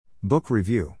Book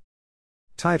Review.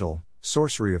 Title,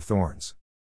 Sorcery of Thorns.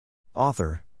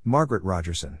 Author, Margaret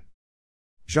Rogerson.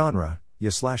 Genre,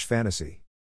 YA/fantasy.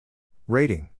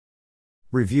 Rating.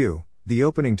 Review. The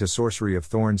opening to Sorcery of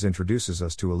Thorns introduces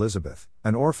us to Elizabeth,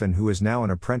 an orphan who is now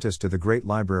an apprentice to the Great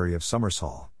Library of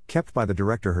Summershall, kept by the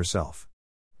director herself.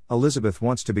 Elizabeth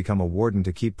wants to become a warden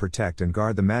to protect and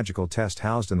guard the magical test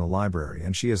housed in the library,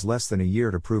 and she has less than a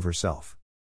year to prove herself.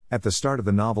 At the start of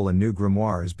the novel, a new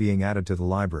grimoire is being added to the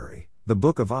library, the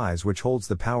Book of Eyes, which holds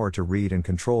the power to read and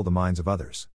control the minds of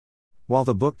others. While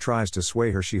the book tries to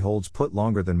sway her, she holds put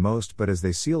longer than most, but as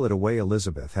they seal it away,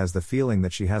 Elizabeth has the feeling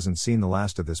that she hasn't seen the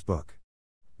last of this book.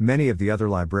 Many of the other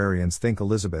librarians think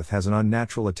Elizabeth has an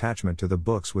unnatural attachment to the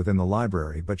books within the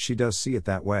library, but she does see it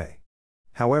that way.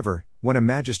 However, when a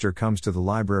magister comes to the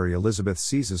library, Elizabeth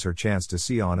seizes her chance to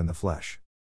see on in the flesh.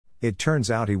 It turns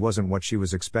out he wasn't what she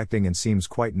was expecting and seems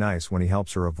quite nice when he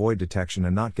helps her avoid detection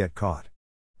and not get caught.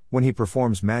 When he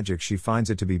performs magic, she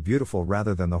finds it to be beautiful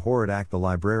rather than the horrid act the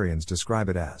librarians describe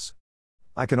it as.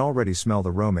 I can already smell the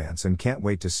romance and can't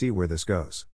wait to see where this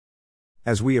goes.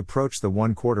 As we approach the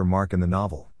 1/4 mark in the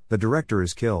novel, the director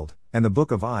is killed, and the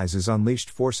Book of Eyes is unleashed,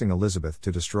 forcing Elizabeth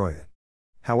to destroy it.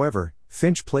 However,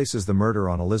 Finch places the murder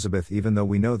on Elizabeth even though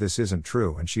we know this isn't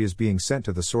true, and she is being sent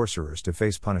to the sorcerers to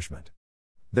face punishment.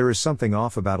 There is something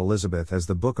off about Elizabeth, as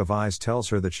the Book of Eyes tells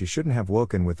her that she shouldn't have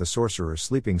woken with the sorcerer's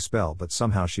sleeping spell, but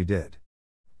somehow she did.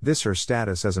 This, her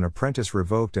status as an apprentice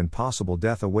revoked and possible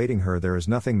death awaiting her. There is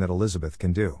nothing that Elizabeth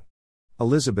can do.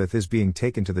 Elizabeth is being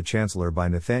taken to the Chancellor by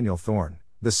Nathaniel Thorn,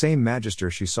 the same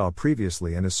magister she saw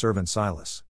previously, and his servant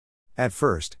Silas. At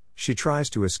first, she tries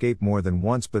to escape more than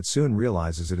once but soon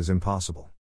realizes it is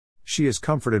impossible. She is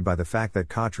comforted by the fact that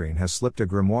Katrine has slipped a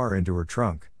grimoire into her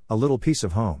trunk, a little piece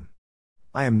of home.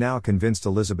 I am now convinced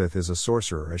Elizabeth is a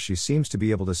sorcerer, as she seems to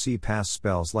be able to see past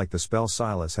spells like the spell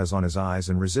Silas has on his eyes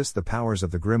and resist the powers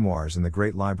of the grimoires in the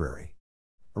Great Library.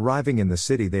 Arriving in the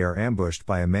city, they are ambushed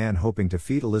by a man hoping to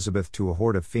feed Elizabeth to a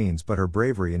horde of fiends, but her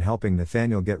bravery in helping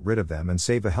Nathaniel get rid of them and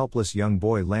save a helpless young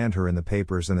boy land her in the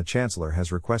papers, and the Chancellor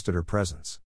has requested her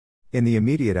presence. In the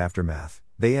immediate aftermath,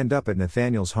 they end up at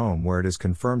Nathaniel's home, where it is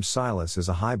confirmed Silas is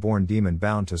a high-born demon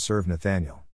bound to serve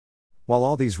Nathaniel. While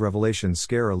all these revelations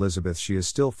scare Elizabeth, she is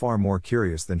still far more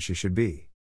curious than she should be.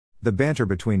 The banter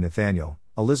between Nathaniel,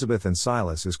 Elizabeth and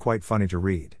Silas is quite funny to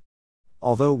read.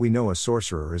 Although we know a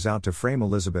sorcerer is out to frame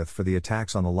Elizabeth for the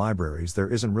attacks on the libraries, there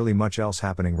isn't really much else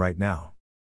happening right now.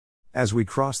 As we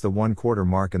cross the 1/4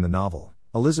 mark in the novel,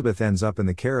 Elizabeth ends up in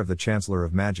the care of the Chancellor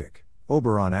of Magic,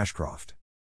 Oberon Ashcroft.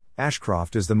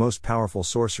 Ashcroft is the most powerful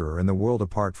sorcerer in the world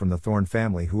apart from the Thorn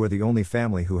family, who are the only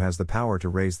family who has the power to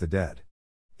raise the dead.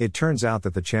 It turns out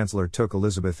that the Chancellor took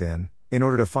Elizabeth in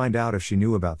order to find out if she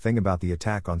knew about the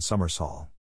attack on Summershall.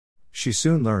 She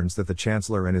soon learns that the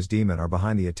Chancellor and his demon are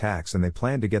behind the attacks, and they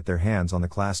plan to get their hands on the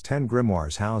Class 10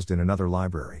 grimoires housed in another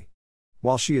library.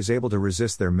 While she is able to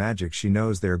resist their magic, she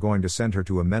knows they are going to send her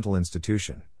to a mental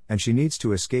institution, and she needs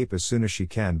to escape as soon as she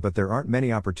can, but there aren't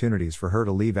many opportunities for her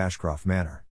to leave Ashcroft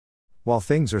Manor. While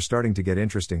things are starting to get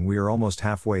interesting, we are almost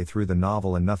halfway through the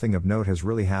novel and nothing of note has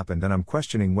really happened, and I'm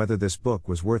questioning whether this book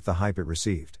was worth the hype it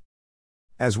received.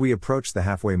 As we approach the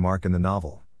halfway mark in the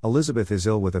novel, Elizabeth is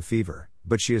ill with a fever,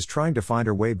 but she is trying to find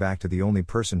her way back to the only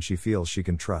person she feels she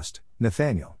can trust,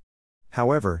 Nathaniel.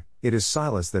 However, it is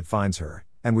Silas that finds her,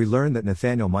 and we learn that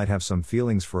Nathaniel might have some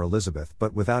feelings for Elizabeth,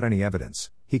 but without any evidence,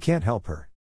 he can't help her.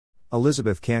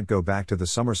 Elizabeth can't go back to the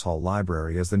Summershall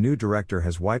Library as the new director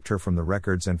has wiped her from the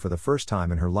records, and for the first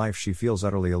time in her life she feels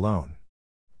utterly alone.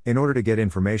 In order to get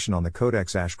information on the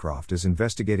Codex Ashcroft is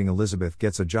investigating, Elizabeth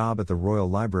gets a job at the Royal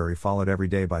Library, followed every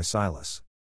day by Silas.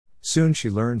 Soon she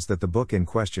learns that the book in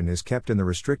question is kept in the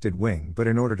restricted wing, but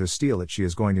in order to steal it she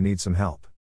is going to need some help.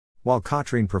 While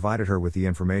Katrine provided her with the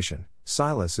information,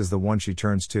 Silas is the one she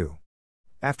turns to.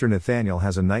 After Nathaniel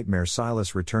has a nightmare,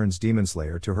 Silas returns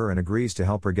Demonslayer to her and agrees to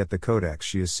help her get the codex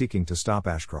she is seeking to stop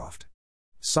Ashcroft.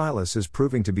 Silas is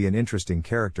proving to be an interesting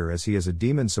character, as he is a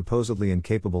demon supposedly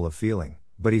incapable of feeling,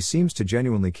 but he seems to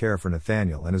genuinely care for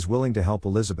Nathaniel and is willing to help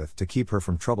Elizabeth to keep her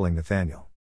from troubling Nathaniel.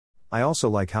 I also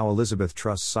like how Elizabeth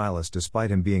trusts Silas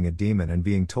despite him being a demon and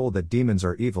being told that demons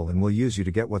are evil and will use you to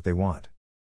get what they want.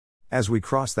 As we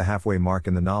cross the halfway mark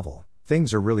in the novel,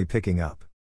 things are really picking up.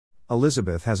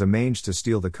 Elizabeth has arranged to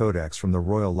steal the codex from the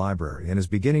Royal Library and is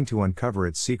beginning to uncover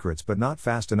its secrets, but not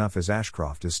fast enough, as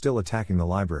Ashcroft is still attacking the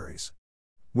libraries.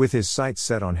 With his sights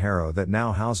set on Harrow, that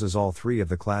now houses all 3 of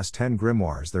the Class 10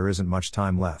 grimoires, there isn't much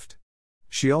time left.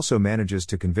 She also manages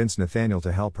to convince Nathaniel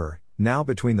to help her. Now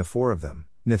between the 4 of them,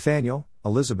 Nathaniel,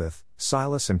 Elizabeth,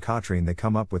 Silas and Katrine. They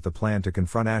come up with the plan to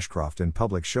confront Ashcroft in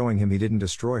public, showing him he didn't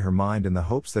destroy her mind, in the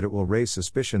hopes that it will raise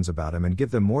suspicions about him and give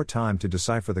them more time to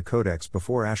decipher the codex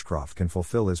before Ashcroft can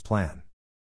fulfill his plan.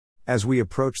 As we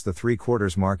approach the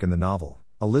 3/4 mark in the novel,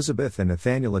 Elizabeth and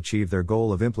Nathaniel achieve their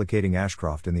goal of implicating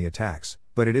Ashcroft in the attacks,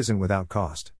 but it isn't without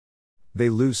cost. They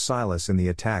lose Silas in the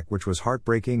attack, which was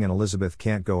heartbreaking, and Elizabeth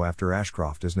can't go after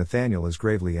Ashcroft as Nathaniel is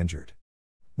gravely injured.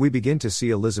 We begin to see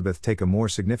Elizabeth take a more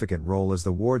significant role as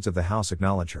the wards of the house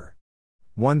acknowledge her.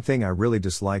 One thing I really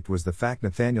disliked was the fact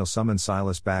Nathaniel summons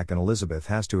Silas back and Elizabeth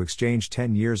has to exchange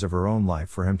 10 years of her own life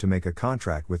for him to make a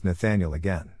contract with Nathaniel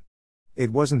again.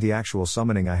 It wasn't the actual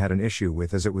summoning I had an issue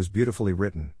with, as it was beautifully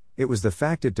written, it was the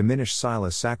fact it diminished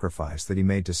Silas' sacrifice that he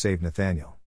made to save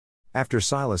Nathaniel. After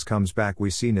Silas comes back, we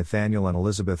see Nathaniel and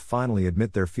Elizabeth finally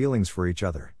admit their feelings for each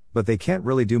other, but they can't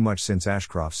really do much since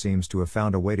Ashcroft seems to have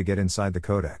found a way to get inside the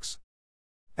codex.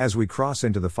 As we cross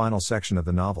into the final section of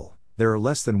the novel, there are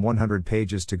less than 100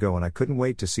 pages to go, and I couldn't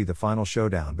wait to see the final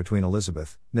showdown between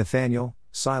Elizabeth, Nathaniel,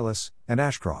 Silas, and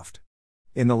Ashcroft.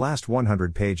 In the last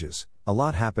 100 pages, a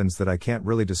lot happens that I can't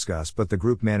really discuss, but the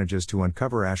group manages to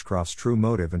uncover Ashcroft's true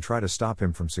motive and try to stop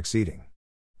him from succeeding.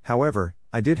 However,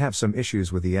 I did have some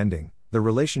issues with the ending. The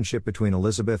relationship between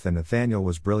Elizabeth and Nathaniel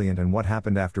was brilliant and what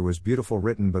happened after was beautiful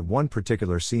written, but one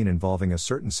particular scene involving a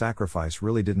certain sacrifice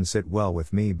really didn't sit well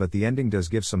with me. But the ending does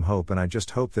give some hope, and I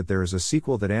just hope that there is a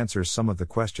sequel that answers some of the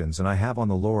questions and I have on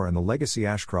the lore and the legacy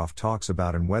Ashcroft talks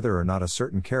about, and whether or not a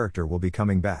certain character will be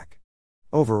coming back.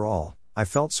 Overall, I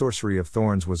felt Sorcery of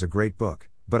Thorns was a great book,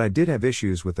 but I did have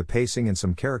issues with the pacing and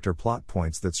some character plot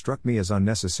points that struck me as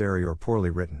unnecessary or poorly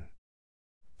written.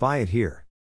 Buy it here.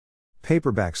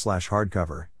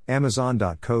 Paperback/hardcover,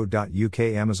 Amazon.co.uk,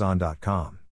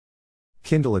 Amazon.com.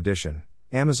 Kindle edition,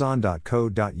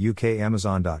 Amazon.co.uk,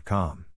 Amazon.com.